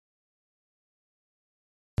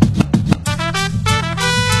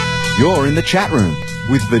You're in the chat room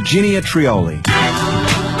with Virginia Trioli.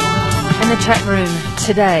 And the chat room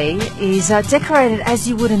today is decorated as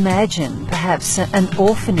you would imagine perhaps an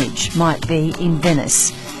orphanage might be in Venice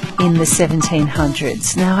in the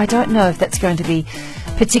 1700s. Now, I don't know if that's going to be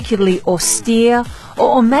particularly austere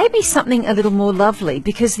or maybe something a little more lovely,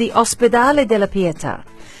 because the Ospedale della Pietà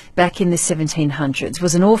back in the 1700s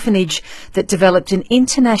was an orphanage that developed an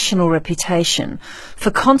international reputation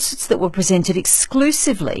for concerts that were presented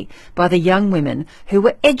exclusively by the young women who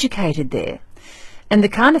were educated there. And the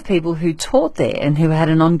kind of people who taught there and who had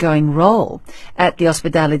an ongoing role at the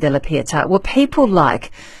Ospedale della Pietà were people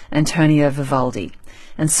like Antonio Vivaldi.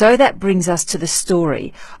 And so that brings us to the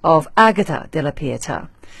story of Agata della Pietà,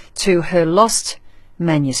 to her lost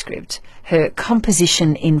manuscript, her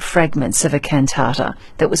composition in fragments of a cantata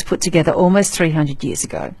that was put together almost 300 years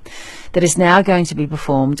ago, that is now going to be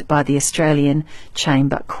performed by the Australian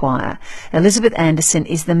Chamber Choir. Elizabeth Anderson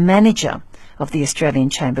is the manager of the Australian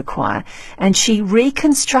Chamber Choir, and she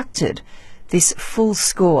reconstructed this full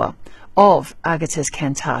score of Agata's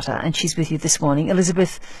cantata, and she's with you this morning.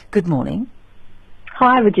 Elizabeth, good morning.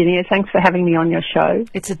 Hi, Virginia. Thanks for having me on your show.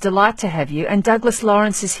 It's a delight to have you. And Douglas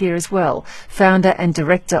Lawrence is here as well, founder and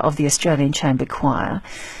director of the Australian Chamber Choir.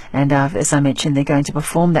 And as I mentioned, they're going to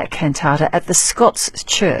perform that cantata at the Scots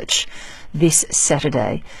Church this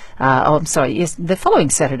Saturday. The following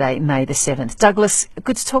Saturday, May the 7th. Douglas,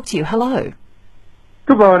 good to talk to you. Hello.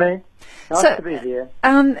 Good morning. Nice to be here.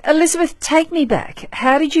 Elizabeth, take me back.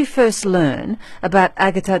 How did you first learn about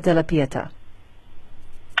Agata della Pietà?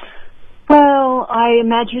 Well, I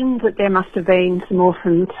imagined that there must have been some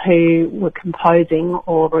orphans who were composing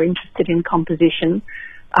or were interested in composition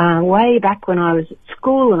way back when I was at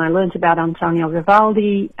school, and I learnt about Antonio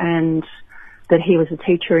Vivaldi and that he was a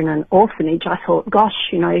teacher in an orphanage. I thought, gosh,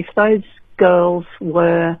 you know, if those girls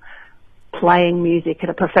were playing music at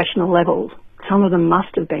a professional level, some of them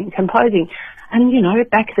must have been composing. And, you know,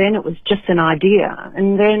 back then it was just an idea.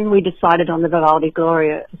 And then we decided on the Vivaldi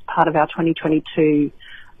Gloria as part of our 2022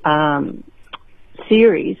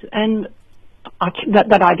 series, and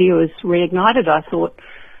that idea was reignited. I thought,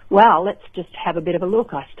 wow, let's just have a bit of a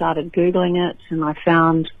look. I started Googling it, and I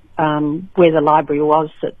found where the library was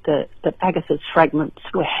that Agatha's fragments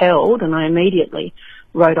were held, and I immediately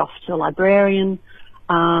wrote off to the librarian.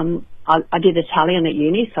 I did Italian at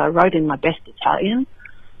uni, so I wrote in my best Italian,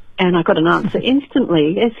 and I got an answer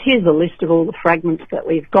instantly. Yes, here's a list of all the fragments that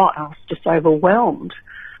we've got. I was just overwhelmed.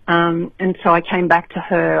 And so I came back to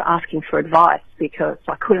her asking for advice, because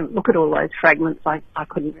I couldn't look at all those fragments. I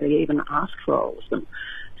couldn't really even ask for all of them.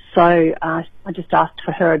 So I just asked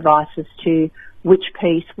for her advice as to which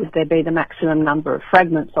piece would there be the maximum number of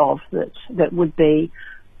fragments of that would be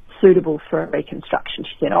suitable for a reconstruction.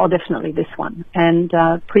 She said, oh, definitely this one. And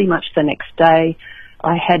pretty much the next day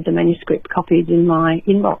I had the manuscript copied in my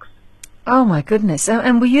inbox. Oh, my goodness.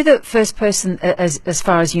 And were you the first person, as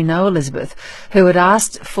far as you know, Elizabeth, who had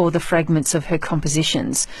asked for the fragments of her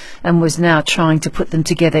compositions and was now trying to put them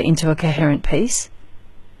together into a coherent piece?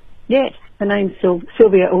 Yes. Her name's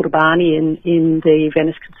Silvia Aldabani in the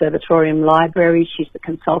Venice Conservatorium Library. She's the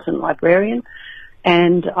consultant librarian.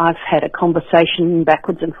 And I've had a conversation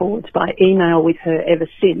backwards and forwards by email with her ever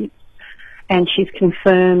since. And she's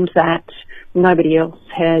confirmed that nobody else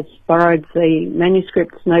has borrowed the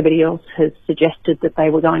manuscripts. Nobody else has suggested that they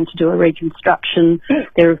were going to do a reconstruction.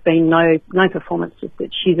 There have been no performances that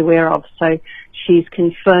she's aware of. So she's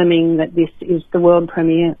confirming that this is the world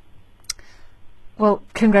premiere. Well,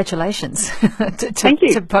 congratulations Thank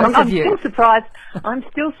you. to both of you. I'm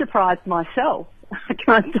still surprised myself.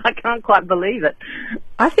 I can't quite believe it.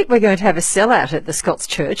 I think we're going to have a sellout at the Scots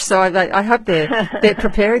Church, so I hope they're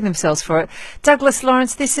preparing themselves for it. Douglas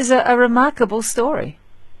Lawrence, this is a remarkable story.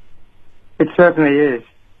 It certainly is.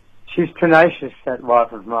 She's tenacious, that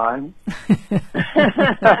wife of mine.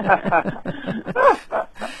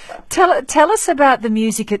 Tell us about the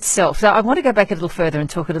music itself. Now, I want to go back a little further and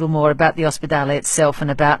talk a little more about the Ospedale itself and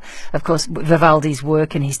about, of course, Vivaldi's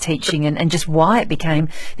work and his teaching and just why it became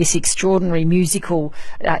this extraordinary musical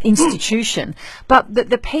institution. But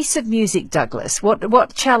the piece of music, Douglas,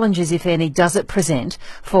 what challenges, if any, does it present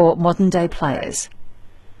for modern-day players?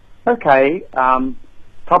 Okay,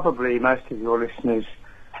 probably most of your listeners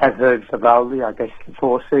have heard Vivaldi. I guess the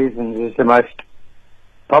Four Seasons is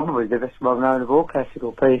probably the best well-known of all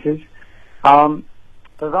classical pieces.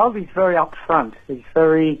 Vivaldi's very upfront. He's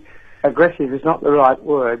very aggressive is not the right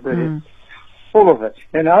word, but it's full of it.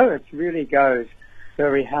 You know, it really goes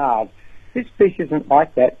very hard. This piece isn't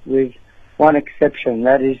like that, with one exception.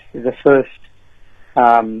 That is the first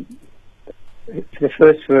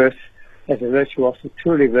verse has a virtuosic,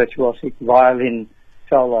 truly virtuosic violin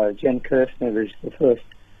solo. Jen Kirshner is the first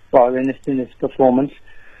violinist in this performance,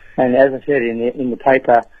 and as I said in the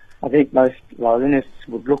paper, I think most violinists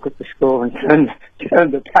would look at the score and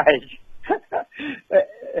turn the page.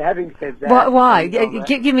 Having said that, why?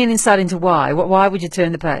 Give me an insight into why. Why would you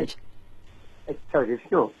turn the page? It's so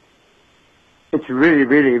difficult. It's really,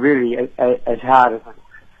 really, really as hard as a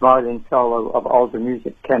violin solo of older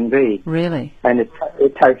music can be. Really? And it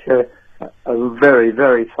takes a very,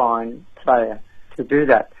 very fine player to do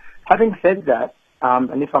that. Having said that,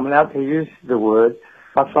 and if I'm allowed to use the word,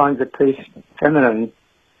 I find the piece feminine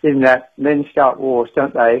in that men start wars,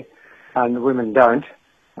 don't they, and the women don't.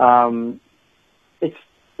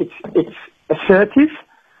 It's assertive,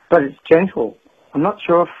 but it's gentle. I'm not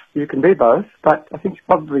sure if you can be both, but I think you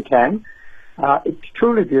probably can. It's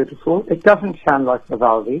truly beautiful. It doesn't sound like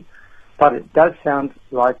Vivaldi, but it does sound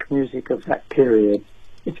like music of that period.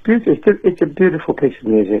 It's beautiful. It's a beautiful piece of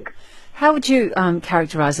music. How would you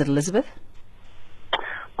characterise it, Elizabeth?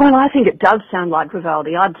 Well, I think it does sound like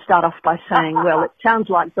Vivaldi. I'd start off by saying, well, it sounds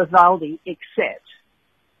like Vivaldi, except.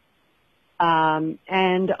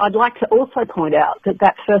 And I'd like to also point out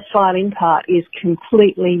that first violin part is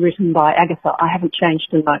completely written by Agatha. I haven't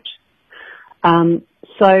changed a note.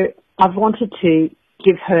 So I've wanted to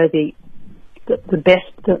give her the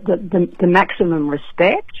maximum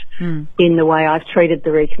respect in the way I've treated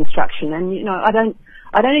the reconstruction. And, you know, I don't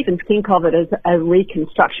even think of it as a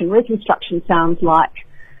reconstruction. Reconstruction sounds like,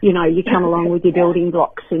 you know, you come along with your building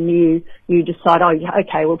blocks and you decide, oh,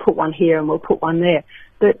 okay, we'll put one here and we'll put one there.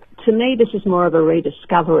 But to me, this is more of a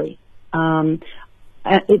rediscovery.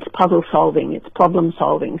 It's puzzle solving, it's problem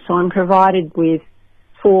solving. So I'm provided with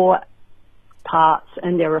 4 parts,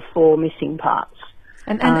 and there are 4 missing parts.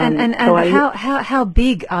 And how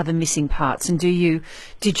big are the missing parts? And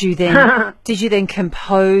did you then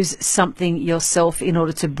compose something yourself in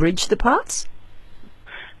order to bridge the parts?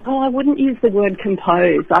 Oh, I wouldn't use the word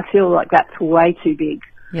compose. I feel like that's way too big.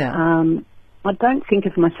 Yeah. I don't think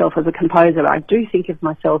of myself as a composer. I do think of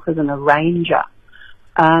myself as an arranger.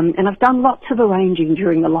 And I've done lots of arranging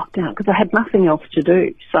during the lockdown because I had nothing else to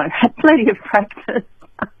do. So I had plenty of practice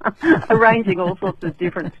arranging all sorts of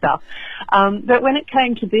different stuff. But when it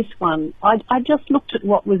came to this one, I just looked at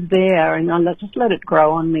what was there and I just let it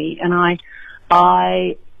grow on me. And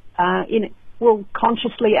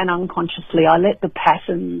consciously and unconsciously, I let the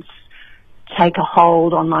patterns take a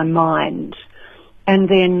hold on my mind. And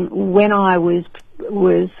then when I was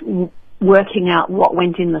working out what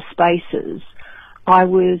went in the spaces, I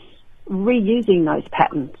was reusing those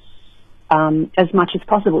patterns as much as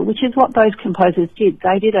possible, which is what those composers did.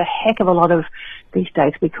 They did a heck of a lot of, these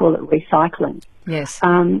days we call it recycling. Yes. So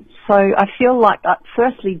I feel like I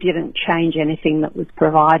firstly didn't change anything that was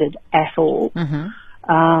provided at all,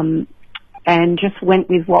 and just went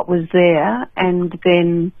with what was there and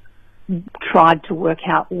then tried to work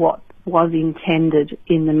out what was intended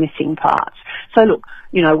in the missing parts. So look,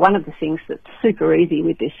 you know, one of the things that's super easy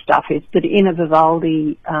with this stuff is that in a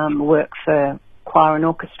Vivaldi work for choir and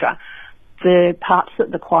orchestra, the parts that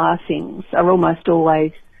the choir sings are almost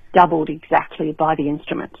always doubled exactly by the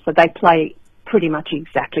instruments. So they play pretty much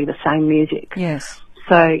exactly the same music. Yes.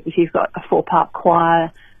 So if you've got a 4-part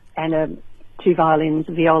choir and 2 violins,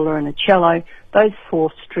 a viola and a cello, those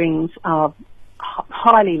 4 strings are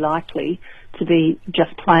highly likely to be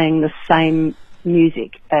just playing the same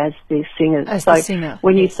music as the singers.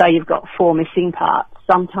 When you say you've got 4 missing parts,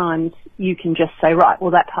 sometimes you can just say, right,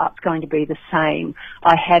 well, that part's going to be the same.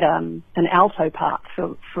 I had an alto part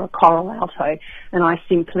for a choral alto, and I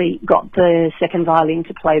simply got the second violin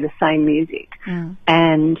to play the same music.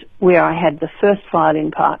 And where I had the first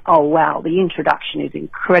violin part, oh, wow, the introduction is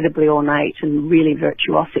incredibly ornate and really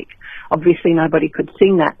virtuosic. Obviously, nobody could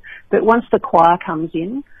sing that. But once the choir comes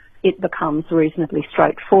in, it becomes reasonably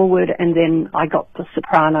straightforward, and then I got the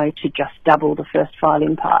soprano to just double the first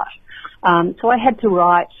violin part. So I had to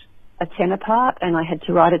write a tenor part, and I had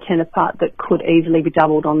to write a tenor part that could easily be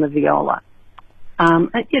doubled on the viola.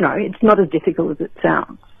 You know, it's not as difficult as it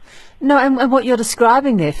sounds. No, and what you're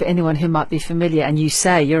describing there, for anyone who might be familiar, and you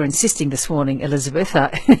say you're insisting this morning, Elizabeth,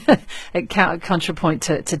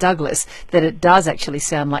 contrapoint to Douglas, that it does actually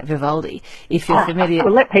sound like Vivaldi. If you're familiar,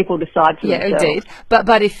 we'll let people decide for themselves. Yeah, indeed.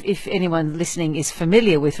 But if anyone listening is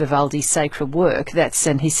familiar with Vivaldi's sacred work,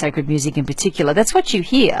 and his sacred music in particular, that's what you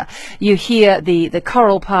hear. You hear the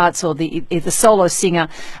choral parts, or the solo singer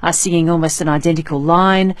are singing almost an identical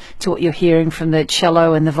line to what you're hearing from the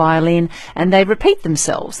cello and the violin, and they repeat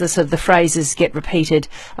themselves. The phrases get repeated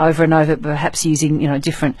over and over, perhaps using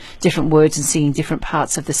different words and singing different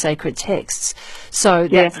parts of the sacred texts. So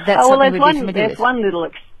that's something we'd be familiar with. There's one little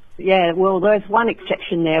Yeah, well, there's one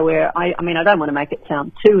exception there where I mean, I don't want to make it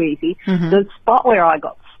sound too easy. The spot where I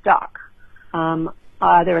got stuck,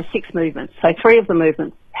 there are 6 movements. So 3 of the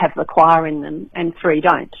movements have the choir in them and 3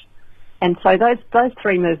 don't. And so those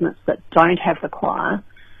 3 movements that don't have the choir,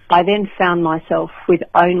 I then found myself with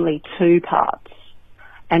only 2 parts.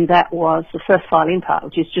 And that was the first violin part,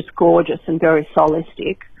 which is just gorgeous and very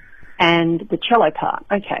solistic, and the cello part.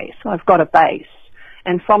 Okay, so I've got a bass.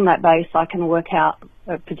 And from that bass, I can work out,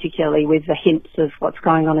 particularly with the hints of what's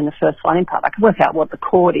going on in the first violin part, I can work out what the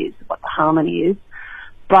chord is, what the harmony is.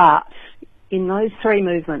 But in those 3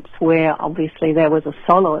 movements where obviously there was a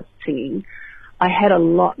soloist singing, I had a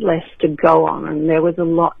lot less to go on, and there was a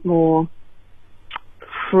lot more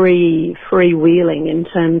freewheeling in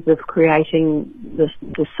terms of creating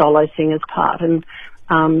the solo singer's part. And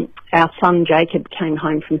our son Jacob came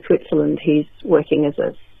home from Switzerland. He's working as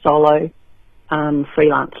a solo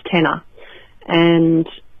freelance tenor, and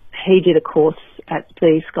he did a course at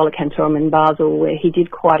the Schola Cantorum in Basel where he did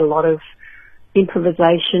quite a lot of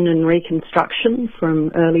improvisation and reconstruction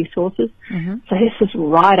from early sources. So this was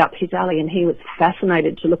right up his alley, and he was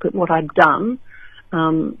fascinated to look at what I'd done,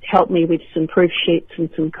 helped me with some proof sheets and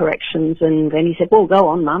some corrections, and then he said, well, go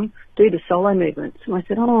on, Mum, do the solo movements. And I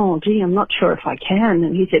said, oh, gee, I'm not sure if I can.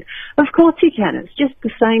 And he said, of course you can. It's just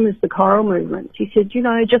the same as the choral movements. He said, you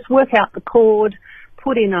know, just work out the chord,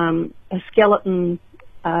 put in a skeleton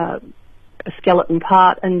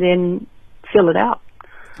part, and then fill it out.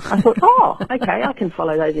 I thought, oh, okay, I can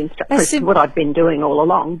follow those instructions, what I'd been doing all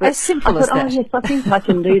along. But as simple as that. Oh, yes, I think I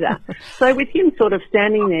can do that. So with him sort of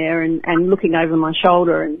standing there and looking over my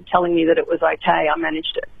shoulder and telling me that it was okay, I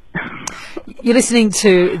managed it. You're listening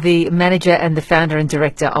to the manager and the founder and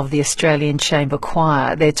director of the Australian Chamber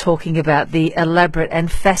Choir. They're talking about the elaborate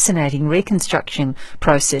and fascinating reconstruction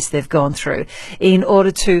process they've gone through in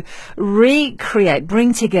order to recreate,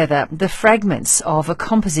 bring together the fragments of a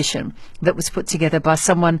composition that was put together by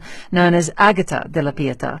someone known as Agata della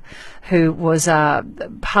Pieta, who was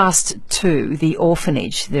passed to the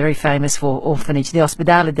orphanage, very famous for orphanage, the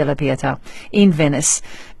Ospedale della Pieta in Venice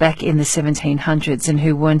back in the 1700s, and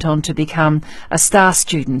who went on to become a star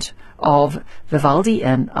student of Vivaldi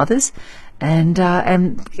and others, and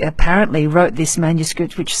apparently wrote this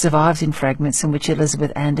manuscript which survives in fragments and which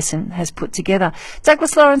Elizabeth Anderson has put together.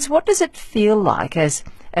 Douglas Lawrence, what does it feel like as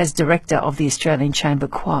director of the Australian Chamber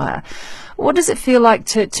Choir? What does it feel like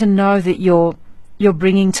to know that you're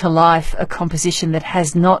bringing to life a composition that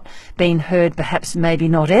has not been heard, perhaps maybe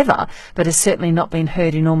not ever, but has certainly not been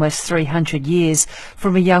heard in almost 300 years,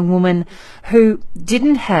 from a young woman who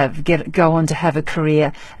didn't go on to have a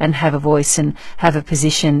career and have a voice and have a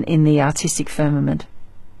position in the artistic firmament?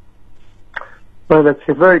 Well, that's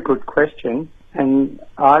a very good question, and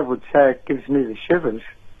I would say it gives me the shivers.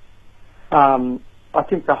 I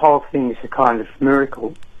think the whole thing is a kind of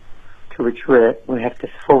miracle for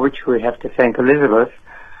which we have to thank Elizabeth.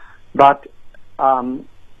 But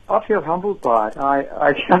I feel humbled by it.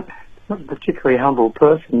 I'm not a particularly humble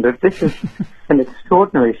person, but this is an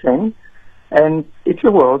extraordinary thing, and it's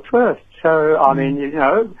a world first. So I mean, you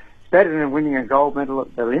know, it's better than winning a gold medal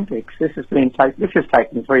at the Olympics. This has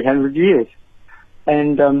taken 300 years,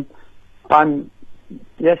 and I'm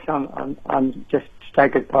just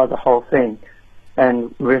staggered by the whole thing.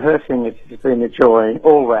 And rehearsing it has been a joy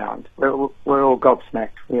all round. We're all gobsmacked,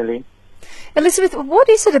 really. Elizabeth, what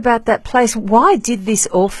is it about that place? Why did this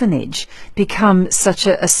orphanage become such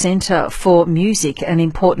a centre for music and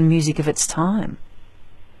important music of its time?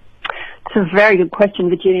 It's a very good question,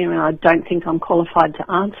 Virginia, and I don't think I'm qualified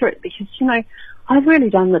to answer it because, you know, I've really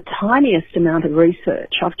done the tiniest amount of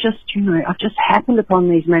research. I've just happened upon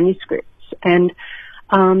these manuscripts, and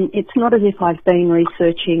it's not as if I've been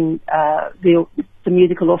researching the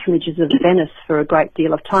musical orphanages of Venice for a great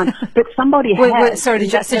deal of time, but somebody has. Sorry, to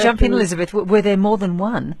jump in, Elizabeth, were there more than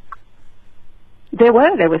one? There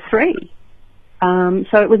were 3.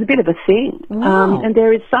 So it was a bit of a thing. Wow. And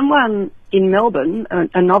there is someone in Melbourne,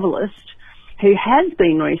 a novelist, who has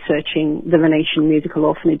been researching the Venetian musical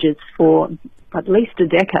orphanages for at least a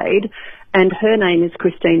decade, and her name is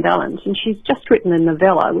Christine Valens, and she's just written a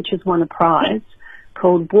novella which has won a prize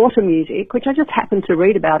called Water Music, which I just happened to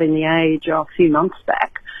read about in The Age a few months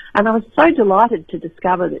back. And I was so delighted to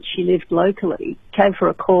discover that she lived locally. Came for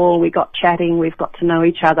a call, we got chatting, we've got to know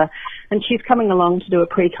each other, and she's coming along to do a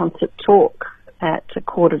pre-concert talk at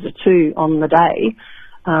 1:45 on the day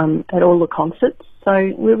at all the concerts. So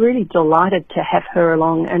we're really delighted to have her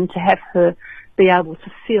along and to have her be able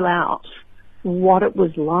to feel out what it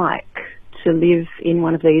was like to live in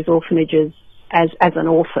one of these orphanages as an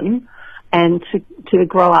orphan, and to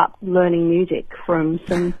grow up learning music from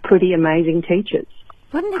some pretty amazing teachers.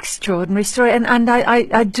 What an extraordinary story. And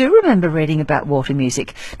I do remember reading about water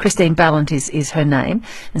music. Christine Ballant is her name.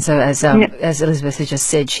 And so as Elizabeth has just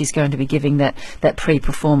said, she's going to be giving that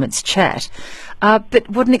pre-performance chat. But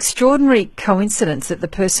what an extraordinary coincidence that the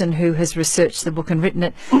person who has researched the book and written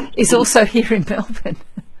it is also here in Melbourne.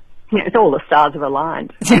 Yeah, it's all the stars have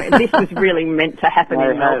aligned. I mean, this was really meant to happen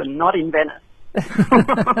in Melbourne, not in Venice.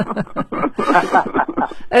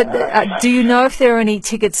 Do you know if there are any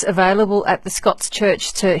tickets available at the Scots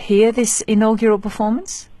Church to hear this inaugural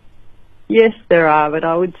performance? Yes, there are, but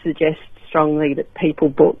I would suggest strongly that people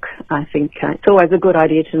book. I think it's always a good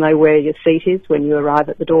idea to know where your seat is when you arrive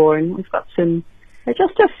at the door, and we've got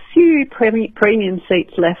just a few premium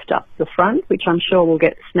seats left up the front, which I'm sure will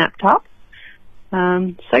get snapped up.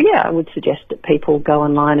 So yeah, I would suggest that people go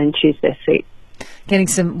online and choose their seat. Getting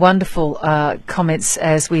some wonderful comments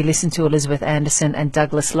as we listen to Elizabeth Anderson and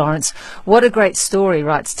Douglas Lawrence. What a great story,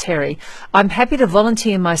 writes Terry. I'm happy to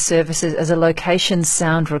volunteer my services as a location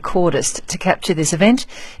sound recordist to capture this event.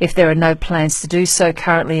 If there are no plans to do so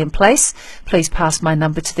currently in place, please pass my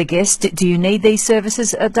number to the guest. Do you need these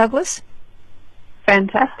services, Douglas?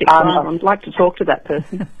 Fantastic. I'd like to talk to that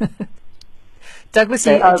person. Douglas,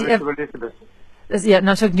 Elizabeth. Yeah,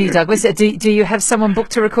 no, I'm talking to you, Douglas. Do you have someone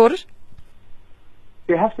booked to record it?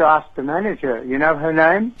 You have to ask the manager. You know her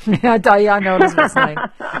name? I know Elizabeth's name.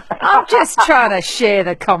 I'm just trying to share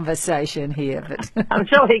the conversation here, but I'm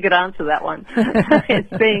sure he could answer that one. It's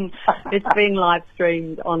being live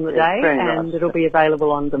streamed on the day, and it'll be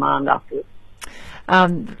available on demand afterwards.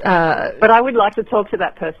 But I would like to talk to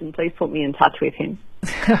that person. Please put me in touch with him.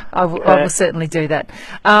 I will certainly do that.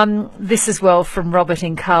 This as well from Robert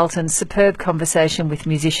in Carlton. Superb conversation with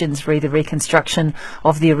musicians re the reconstruction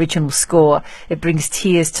of the original score. It brings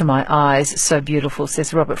tears to my eyes. So beautiful,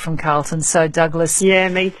 says Robert from Carlton. So Douglas. Yeah,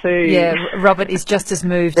 me too. Yeah, Robert is just as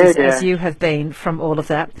moved as you have been from all of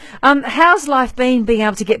that. How's life been being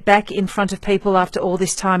able to get back in front of people after all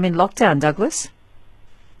this time in lockdown, Douglas?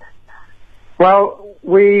 Well,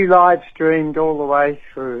 we live streamed all the way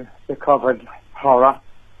through the COVID horror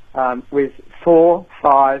with 4,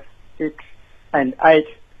 5, 6 and 8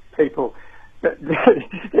 people.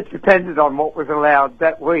 It depended on what was allowed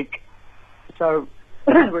that week. So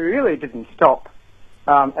we really didn't stop.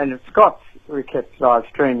 And at Scots we kept live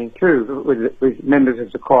streaming too with members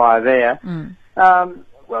of the choir there.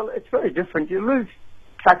 Well, it's very different. You lose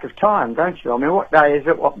track of time, don't you? I mean, what day is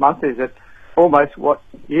it? What month is it? Almost what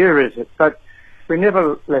year is it? But we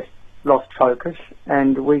never lost focus,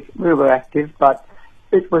 and we were active, but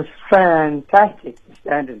it was fantastic to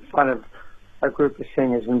stand in front of a group of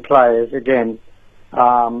singers and players again,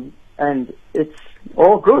 and it's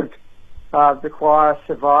all good. The choir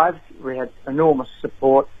survived. We had enormous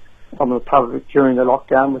support from the public during the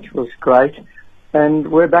lockdown, which was great,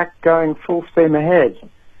 and we're back going full steam ahead,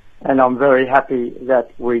 and I'm very happy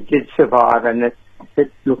that we did survive and that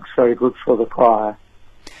it looks very good for the choir.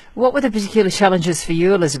 What were the particular challenges for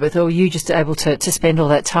you, Elizabeth, or were you just able to spend all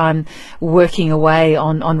that time working away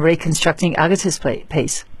on reconstructing Agatha's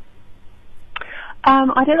piece?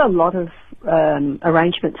 I did a lot of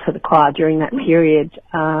arrangements for the choir during that period.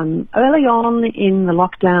 Early on in the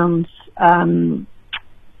lockdowns,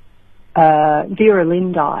 Vera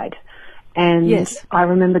Lynn died, and yes. I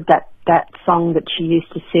remembered that song that she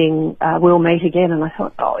used to sing, We'll Meet Again, and I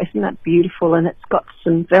thought, oh, isn't that beautiful? And it's got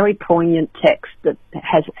some very poignant text that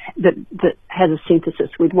has a synthesis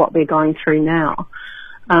with what we're going through now.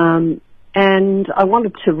 And I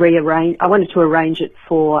wanted to arrange it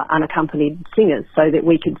for unaccompanied singers so that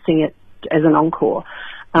we could sing it as an encore.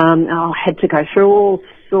 I had to go through all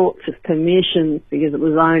sorts of permissions because it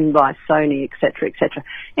was owned by Sony, etc., etc.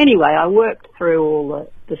 Anyway, I worked through all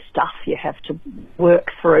the stuff you have to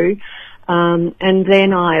work through, and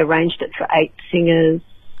then I arranged it for 8 singers,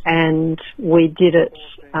 and we did it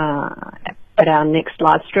at our next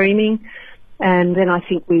live streaming. And then I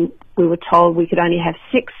think we were told we could only have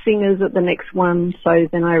 6 singers at the next one, so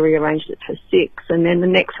then I rearranged it for 6, and then the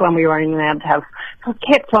next one we were only allowed to have. So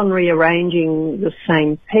I kept on rearranging the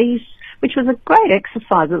same piece, which was a great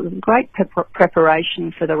exercise. It was a great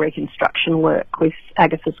preparation for the reconstruction work with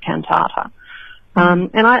Agatha's cantata.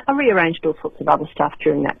 And I rearranged all sorts of other stuff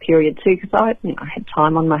during that period too, because I had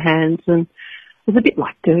time on my hands, and it was a bit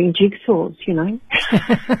like doing jigsaws, you know.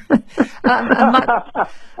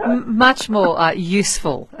 Much more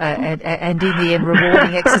useful and in the end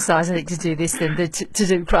rewarding exercise, I think, to do this than to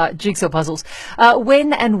do jigsaw puzzles.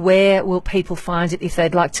 When and where will people find it if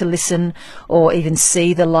they'd like to listen or even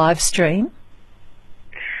see the live stream?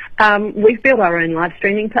 We've built our own live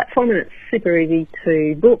streaming platform, and it's super easy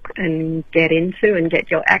to book and get into and get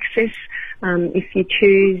your access. If you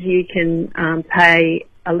choose, you can pay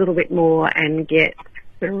a little bit more and get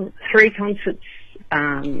 3 concerts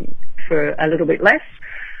for a little bit less.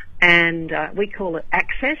 And we call it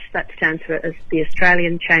Access. That stands for the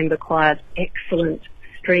Australian Chamber Choir's excellent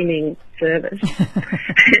streaming service.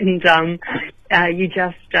 And you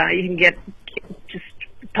can just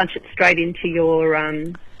punch it straight into your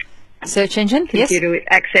search engine. computer at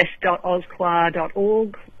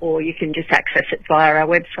access.auschoir.org, or you can just access it via our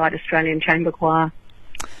website, Australian Chamber Choir.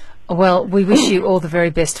 Well, we wish you all the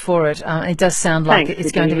very best for it. It does sound like Thanks,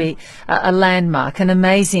 it's going to be a landmark, an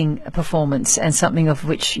amazing performance, and something of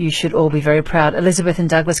which you should all be very proud. Elizabeth and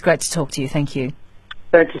Douglas, great to talk to you. Thank you.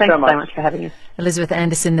 Thank you Thanks so much. so much for having us. Elizabeth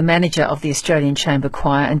Anderson, the manager of the Australian Chamber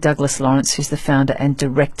Choir, and Douglas Lawrence, who's the founder and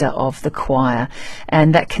director of the choir.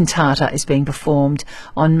 And that cantata is being performed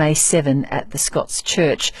on May 7 at the Scots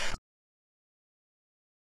Church.